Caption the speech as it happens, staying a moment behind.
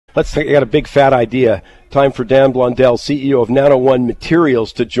Let's think. I got a big fat idea. Time for Dan Blondal, CEO of Nano One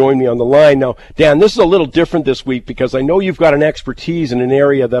Materials, to join me on the line. Now, Dan, this is a little different this week because I know you've got an expertise in an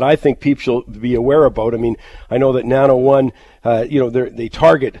area that I think people should be aware about. I mean, I know that Nano One, they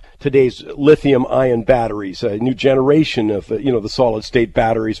target today's lithium ion batteries, a new generation of, the solid state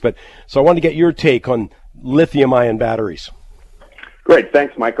batteries. But so I want to get your take on lithium ion batteries. Great.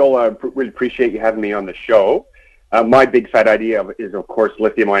 Thanks, Michael. I really appreciate you having me on the show. My big fat idea is, of course,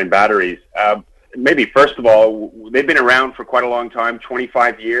 lithium-ion batteries. Maybe first of all, they've been around for quite a long time,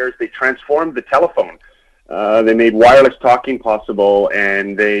 25 years. They transformed the telephone. They made wireless talking possible,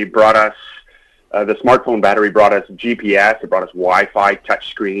 and they brought us, the smartphone battery brought us GPS, it brought us Wi-Fi, touch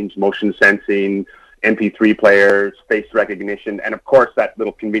screens, motion sensing, MP3 players, face recognition, and of course that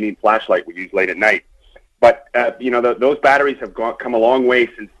little convenient flashlight we use late at night. But, those batteries have come a long way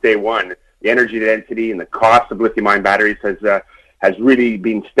since day one. The energy density and the cost of lithium-ion batteries has really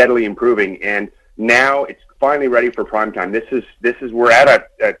been steadily improving, and now it's finally ready for prime time. We're at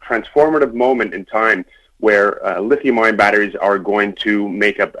a transformative moment in time where lithium-ion batteries are going to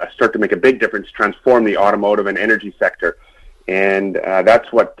start to make a big difference, transform the automotive and energy sector, and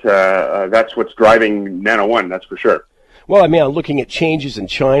that's what's driving Nano One. That's for sure. Well, I mean, I'm looking at changes in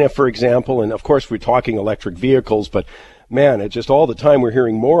China, for example, and of course we're talking electric vehicles, but man, it's just all the time we're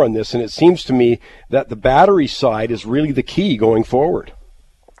hearing more on this, and it seems to me that the battery side is really the key going forward.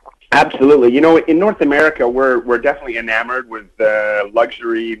 Absolutely. In North America, we're definitely enamored with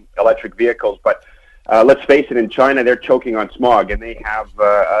luxury electric vehicles, but let's face it, in China, they're choking on smog, and they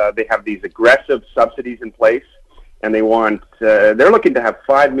have these aggressive subsidies in place, and they're looking to have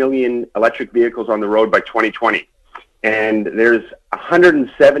 5 million electric vehicles on the road by 2020. And there's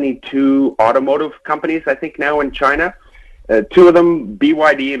 172 automotive companies, I think, now in China. Two of them,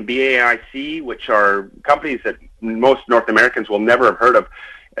 BYD and BAIC, which are companies that most North Americans will never have heard of.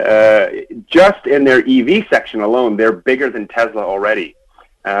 Just in their EV section alone, they're bigger than Tesla already.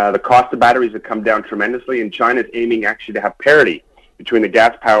 The cost of batteries have come down tremendously, and China is aiming actually to have parity between the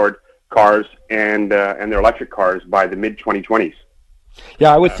gas-powered cars and their electric cars by the mid-2020s.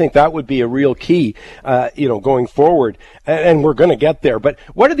 Yeah, I would think that would be a real key, going forward, and we're going to get there. But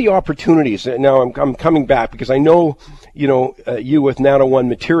what are the opportunities? Now, I'm coming back because I know, you with Nano One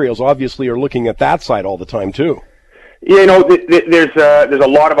Materials obviously are looking at that side all the time too. There's a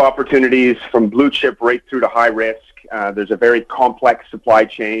lot of opportunities from blue chip right through to high risk. There's a very complex supply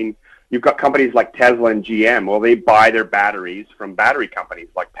chain. You've got companies like Tesla and GM. Well, they buy their batteries from battery companies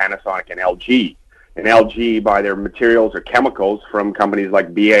like Panasonic and LG. And LG buy their materials or chemicals from companies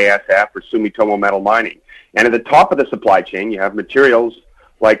like BASF or Sumitomo Metal Mining. And at the top of the supply chain, you have materials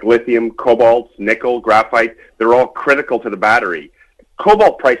like lithium, cobalt, nickel, graphite. They're all critical to the battery.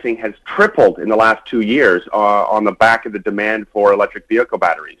 Cobalt pricing has tripled in the last 2 years on the back of the demand for electric vehicle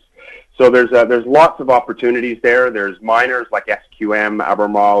batteries. So there's lots of opportunities there. There's miners like SQM,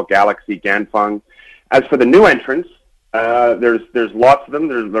 Albemarle, Galaxy, Ganfeng. As for the new entrants, there's lots of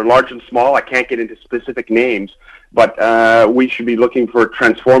them. They're large and small. I can't get into specific names, but we should be looking for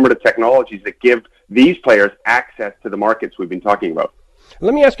transformative technologies that give these players access to the markets we've been talking about.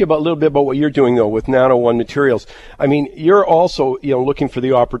 Let me ask you a little bit about what you're doing, though, with Nano One Materials. I mean, you're also, looking for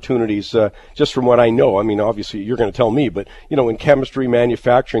the opportunities, just from what I know. I mean, obviously, you're going to tell me, but, in chemistry,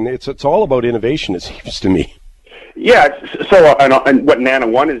 manufacturing, it's all about innovation, it seems to me. Yeah, so and what Nano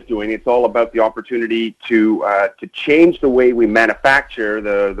One is doing, it's all about the opportunity to change the way we manufacture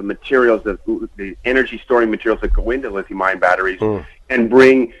the materials, the energy storing materials that go into lithium-ion batteries, and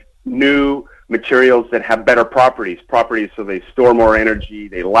bring new materials that have better properties so they store more energy,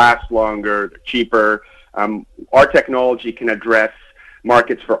 they last longer, they're cheaper. Our technology can address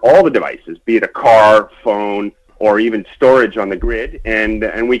markets for all the devices, be it a car, phone, or even storage on the grid,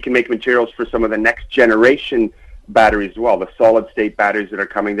 and we can make materials for some of the next generation batteries as well. The solid state batteries that are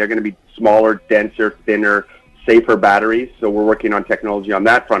coming, they're going to be smaller, denser, thinner, safer batteries. So we're working on technology on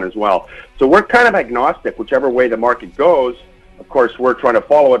that front as well. So we're kind of agnostic, whichever way the market goes. Of course, we're trying to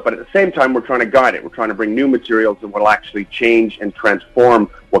follow it, but at the same time, we're trying to guide it. We're trying to bring new materials that will actually change and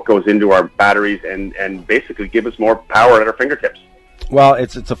transform what goes into our batteries and basically give us more power at our fingertips. Well,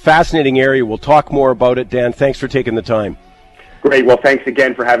 it's a fascinating area. We'll talk more about it. Dan, thanks for taking the time. Great. Well, thanks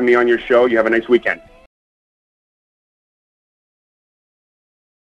again for having me on your show. You have a nice weekend.